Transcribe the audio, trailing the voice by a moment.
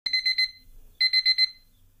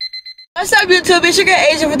What's up, YouTube? It's your girl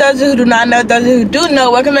Asia. For those who do not know, those who do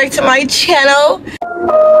know, welcome back to my channel.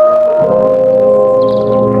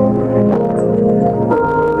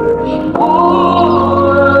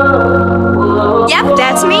 Yep,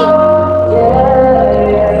 that's me.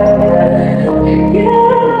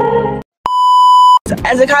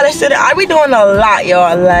 As a college student, I be doing a lot,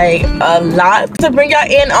 y'all, like a lot, to bring y'all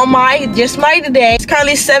in on my today. It's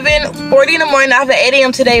currently 7:40 in the morning. I have an 8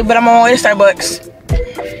 a.m. today, but I'm on my way to Starbucks.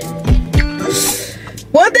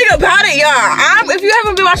 One thing about it, y'all, if you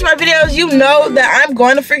haven't been watching my videos, you know that I'm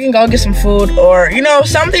going to freaking go get some food or, you know,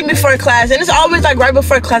 something before class. And it's always like right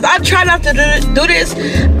before class. I try not to do this.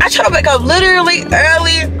 I try to wake up literally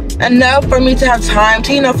early enough for me to have time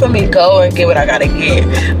to, you know, for me to go and get what I gotta get.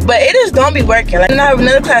 But it is gonna be working. Like, and I have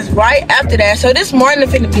another class right after that. So this morning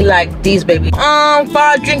it's gonna be like these, baby.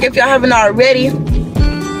 Fall drink if y'all haven't already.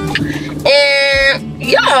 And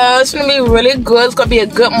yeah, it's gonna be really good. It's gonna be a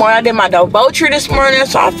good morning. I did my devotion this morning,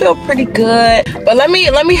 so I feel pretty good. But let me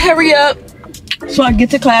hurry up so I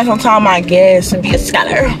get to class on time, I guess, and be a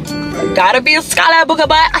scholar. Gotta be a scholar, booga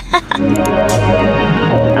butt.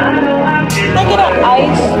 I get an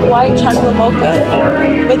iced white chocolate mocha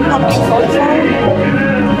with pumpkin foam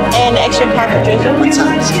and extra coffee drizzle. What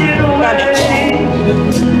size?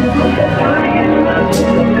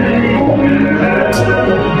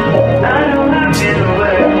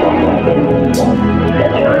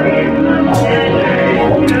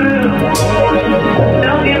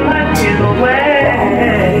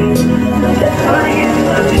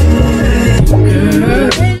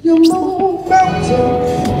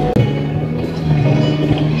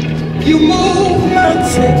 You move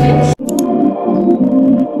mountains.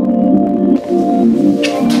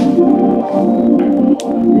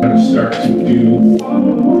 I'm going to start to do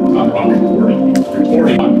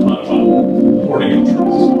recording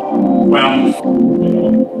interests. Well,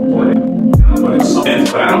 recording, but it's something,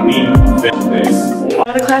 but I don't need this. I'm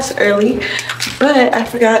out of class early, but I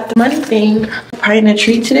forgot the money thing. Probably a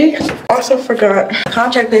treat today. Also forgot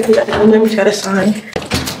contract paper that the members gotta sign.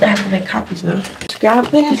 I have to make copies of. Let's grab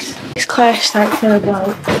this. This class starts in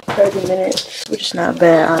about 30 minutes, which is not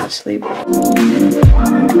bad, honestly.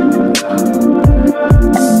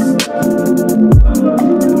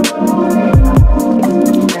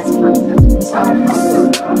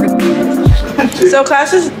 So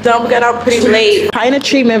class is done. We got out pretty late. Pie in a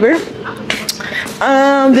tree, remember?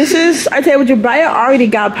 This is, I tell you what, your Brian already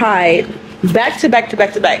got pied back to back,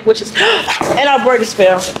 which is, and our board is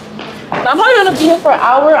failed. I'm probably gonna be here for an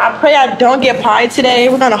hour. I pray I don't get pied today.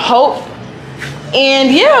 We're gonna hope.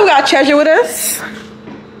 And yeah, we got Treasure with us.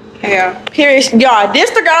 Yeah. Here is, y'all, this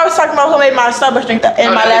the girl I was talking about who made my Starbucks drink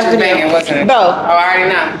in my last video. Banging, wasn't it? Bro. Oh, I already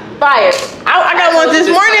know. Fire. I got one this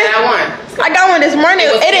morning. I got one this morning.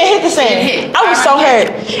 It didn't hit the same. I was so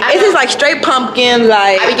hurt. It's just like straight pumpkin,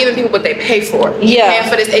 like. I be giving people what they pay for. Yeah. Paying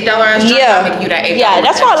for this $8 restaurant, yeah. I'm making you that $8. Yeah,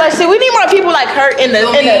 that's why I like. See, we need more people like her in the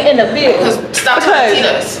field. Stop trying to cheat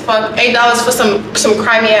us. Fuck $8 for some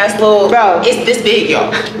crimey ass little. Bro, it's this big,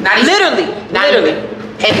 y'all. Not even. Literally.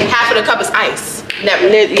 And half of the cup is ice. Never.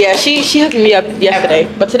 Yeah, she hooked me up yesterday,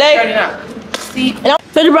 but today. See.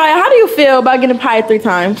 So, Brian, how do you feel about getting pied 3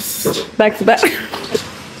 times back to back?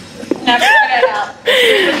 Never figured it out.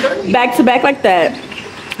 Back to back like that.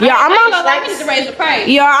 Yeah, I'm on. To raise the price.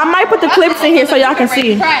 Yeah, I might put the clips in here so y'all can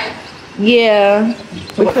see. Yeah,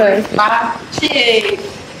 because. Shit.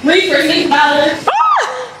 3 for $6.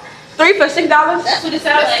 3 for $6? That's what it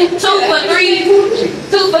sounds like. 2 for 3.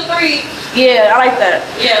 2 for 3. Yeah, I like that.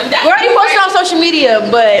 Yeah. We already posted on social media,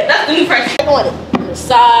 but That's the new price. I want it. The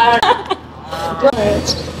side.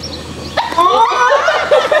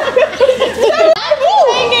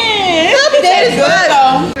 That is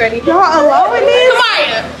good. Ready? Y'all allowing this? Come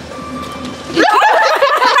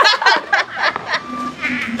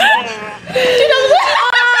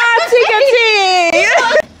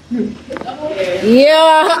on.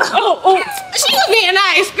 Yeah. Oh. She was being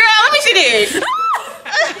nice, girl. Let me see this.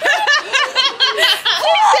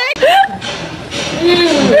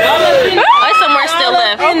 It's somewhere still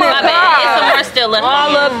left. Oh my My bad. It's somewhere still left.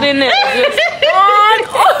 All up in there.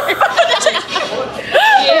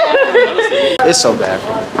 It's so bad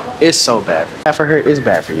for you. It's so bad. Bad for her, it's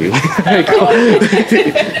bad for you. Eva,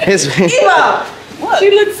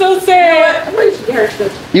 she looks so sad.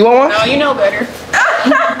 You want one? No, you know better.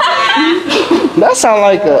 That sounds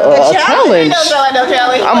like a challenge. Don't feel like no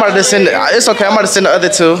challenge. I'm about to send it. It's okay. I'm about to send the other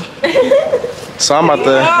 2. So I'm about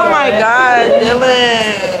to. Oh my God,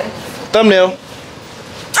 Dylan. Thumbnail.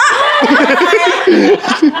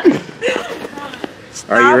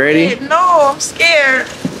 Are you ready? No, I'm scared.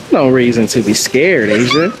 No reason to be scared,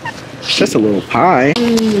 Asia. Just a little pie.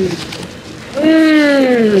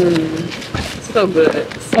 So good.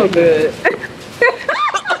 So good.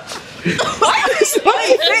 Why are you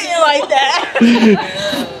sitting like that?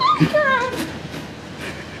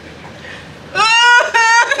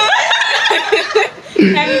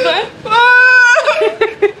 Having fun?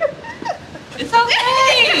 It's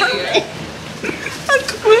okay.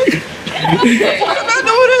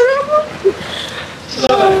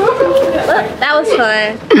 That was fun.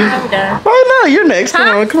 I'm done. Oh no, you're next. Come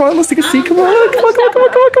on, come on, let's take a seat. Come on, come on, come on, come on,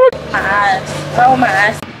 come on, come on. My eyes. Oh, my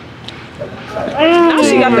eyes. Now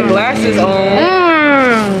she got the glasses on.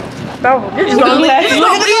 You just gonna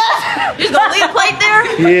leave a plate there?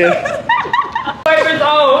 Yeah. Wipers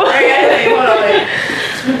on.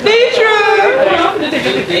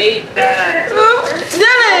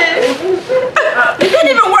 Dylan! It didn't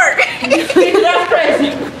even work. That's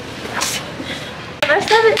crazy.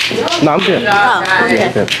 No, I'm good. Oh, okay.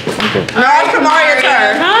 I'm good. Alright, Kamaria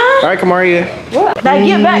turn. All right, Kamaria. Now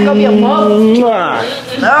get back, go be a mug. Mwah.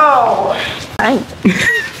 No.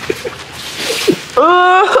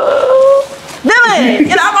 Dylan,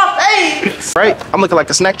 get out my face. Right, I'm looking like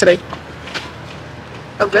a snack today.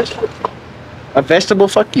 A vegetable. A vegetable?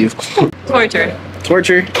 Fuck you. Torture.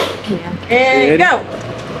 Torture. And go.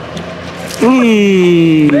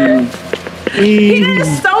 Mmm. He did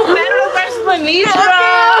so bad at the vegetable Nisha.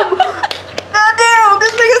 Goddamn,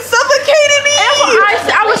 this nigga suffocated me.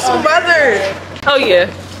 I was smothered. Oh yeah.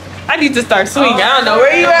 I need to start swinging. I don't know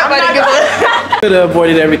where you at, buddy. Could have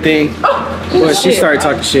avoided everything. But she started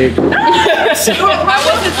talking shit. I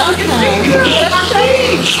wasn't talking to you.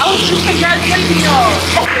 I was just congratulating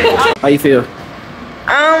y'all. How you feel?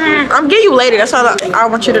 I'm getting you later. That's all I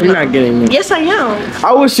want you to know. You're not getting me. Yes, I am.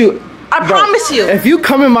 I wish you. I promise you. If you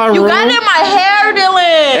come in my room. You got it in my hair,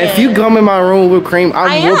 Dylan. If you come in my room with cream,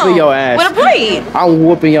 I'm whooping your ass. With a plate. I'm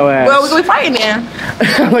whooping your ass. Well, we're gonna be fighting then.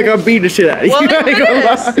 Like I'm beating the shit out of you. Well, I ain't gonna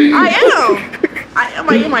lie. I am, That's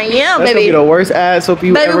gonna baby. be the worst ass whoop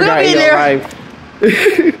you Baby, ever we'll got be in in your there. life.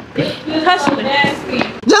 Just put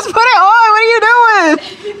it on. What are you doing?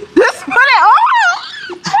 Just put it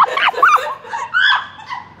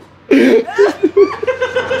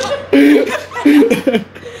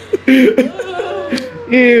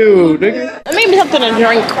Ew, nigga. It made me something to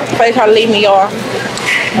drink before they try to leave me off.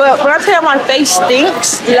 But when I tell you my face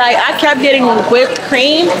stinks, like I kept getting whipped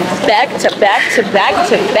cream back to back to back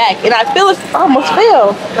to back. And I feel I almost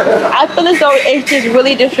feel. I feel as though it's just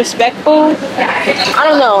really disrespectful. I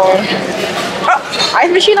don't know. Oh,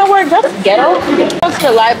 ice machine don't work. That's ghetto. Go to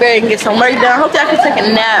the library and get some work done. Hopefully I can take a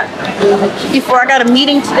nap before I got a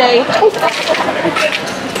meeting today.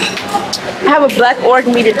 I have a black org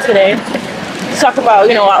meeting today. Talk about,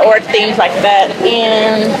 you know, our org things like that.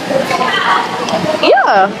 And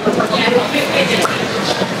yeah.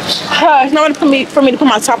 It's not for me to put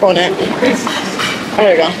my top on it.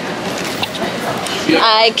 There we go.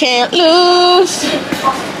 I can't lose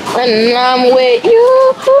when I'm with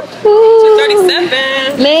you.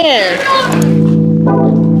 37. Man.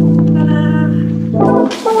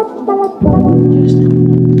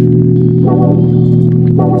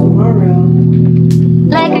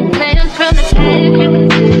 Like a man from the frame,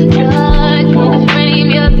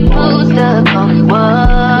 you're the poster on the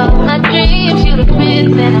wall. My dreams, you the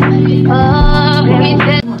prince and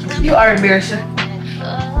You are embarrassing.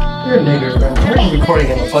 You're a nigga, bro. We're recording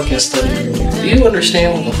in a fucking studio. Do you understand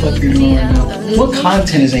what the fuck you're doing right now? What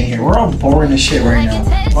content is in here? We're all boring as shit right now.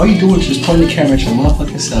 All you do is just point the camera at your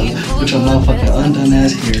motherfucking self with your motherfucking undone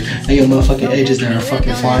ass hair and your motherfucking edges that are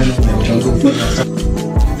fucking flying over there with your goofy ass.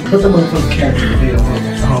 Put the motherfucking camera in the video for me.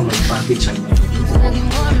 I don't know if I beat you.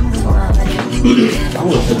 I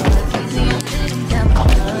will put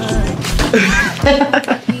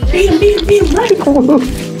Beat him, right.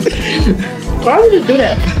 Why would you do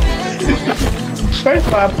that? First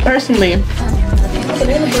of all, personally,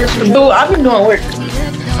 dude, I've been doing work.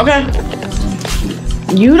 Okay?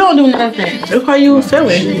 You don't do nothing. Look how you were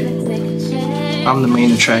feeling. I'm the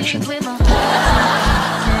main attraction.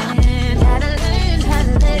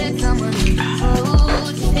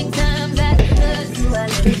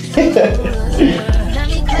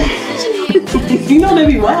 You know they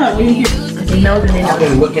be wild when you hear. I've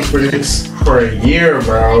been looking for this for a year,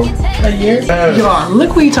 bro. A year? Yo,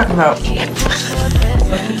 look what you talking about.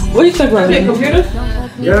 What are you talking about? The computer?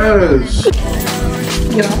 Yes.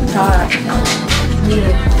 Yo, I'm tired.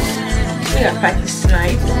 I got practice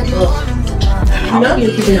tonight.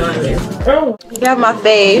 Got my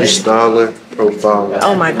face. Styler, profile.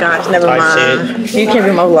 Oh my gosh, never I mind. You can't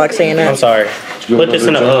be my vlog saying I'm that. sorry. Put this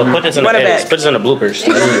in the edits. Put this in the bloopers.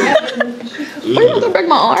 What, you gonna break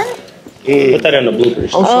my arm? Put that in the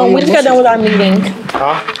bloopers. We just got done with our meeting.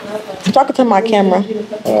 Huh? I'm talking to my camera.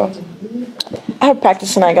 I have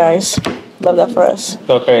practice tonight, guys. Love that for us.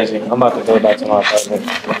 Go crazy. I'm about to go back to my apartment.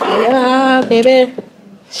 Yeah, baby.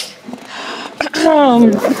 So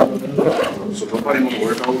nobody want to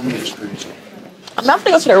work out with me. It's crazy. I'm not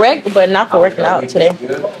gonna go to the rec, but not for working out today.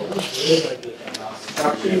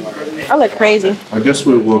 I look crazy. I guess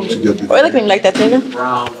we'll work together. Why are you looking like that, Tina?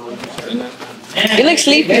 You look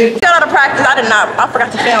sleepy. You got out of practice. I did not. I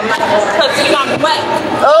forgot to film.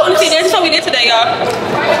 Oh, See, that's what we did today, y'all.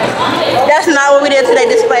 that's not what we did today.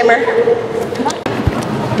 Disclaimer.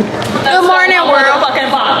 Good morning, world.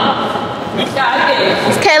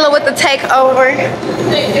 It's Kayla with the takeover.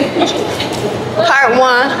 Part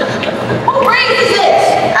 1. Who brings this?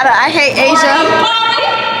 I hate Asia.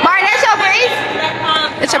 Mari, that's your breeze?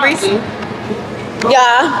 That's your breeze?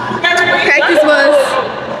 Yeah. Practice was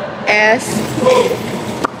ass.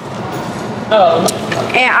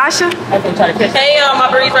 And Asha? Hey, my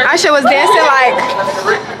breeze. Asha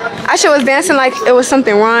was dancing like it was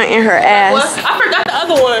something wrong in her ass. I forgot the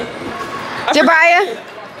other one.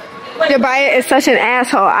 Jabaya is such an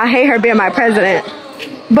asshole. I hate her being my president.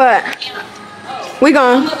 But we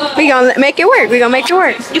gonna make it work. We gonna make it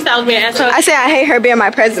work. You sound being an asshole. I said I hate her being my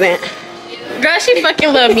president. Girl, she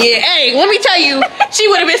fucking love me. Hey, let me tell you, she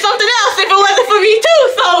would have been something else if it wasn't for me too.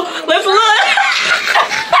 So let's look.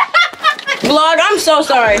 Vlog, I'm so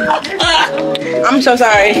sorry. I'm so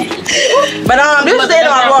sorry. But this is the end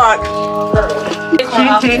of my vlog.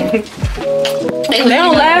 They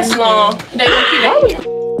don't last long. They don't keep